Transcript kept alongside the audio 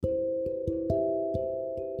So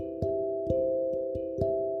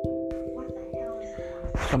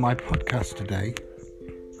my podcast today,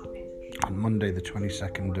 on Monday the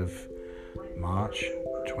 22nd of March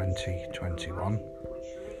 2021,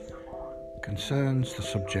 concerns the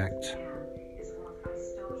subject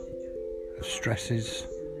of stresses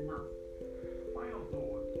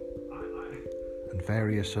and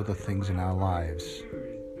various other things in our lives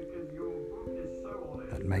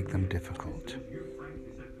that make them difficult.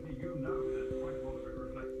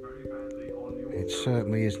 It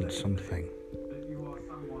certainly isn't something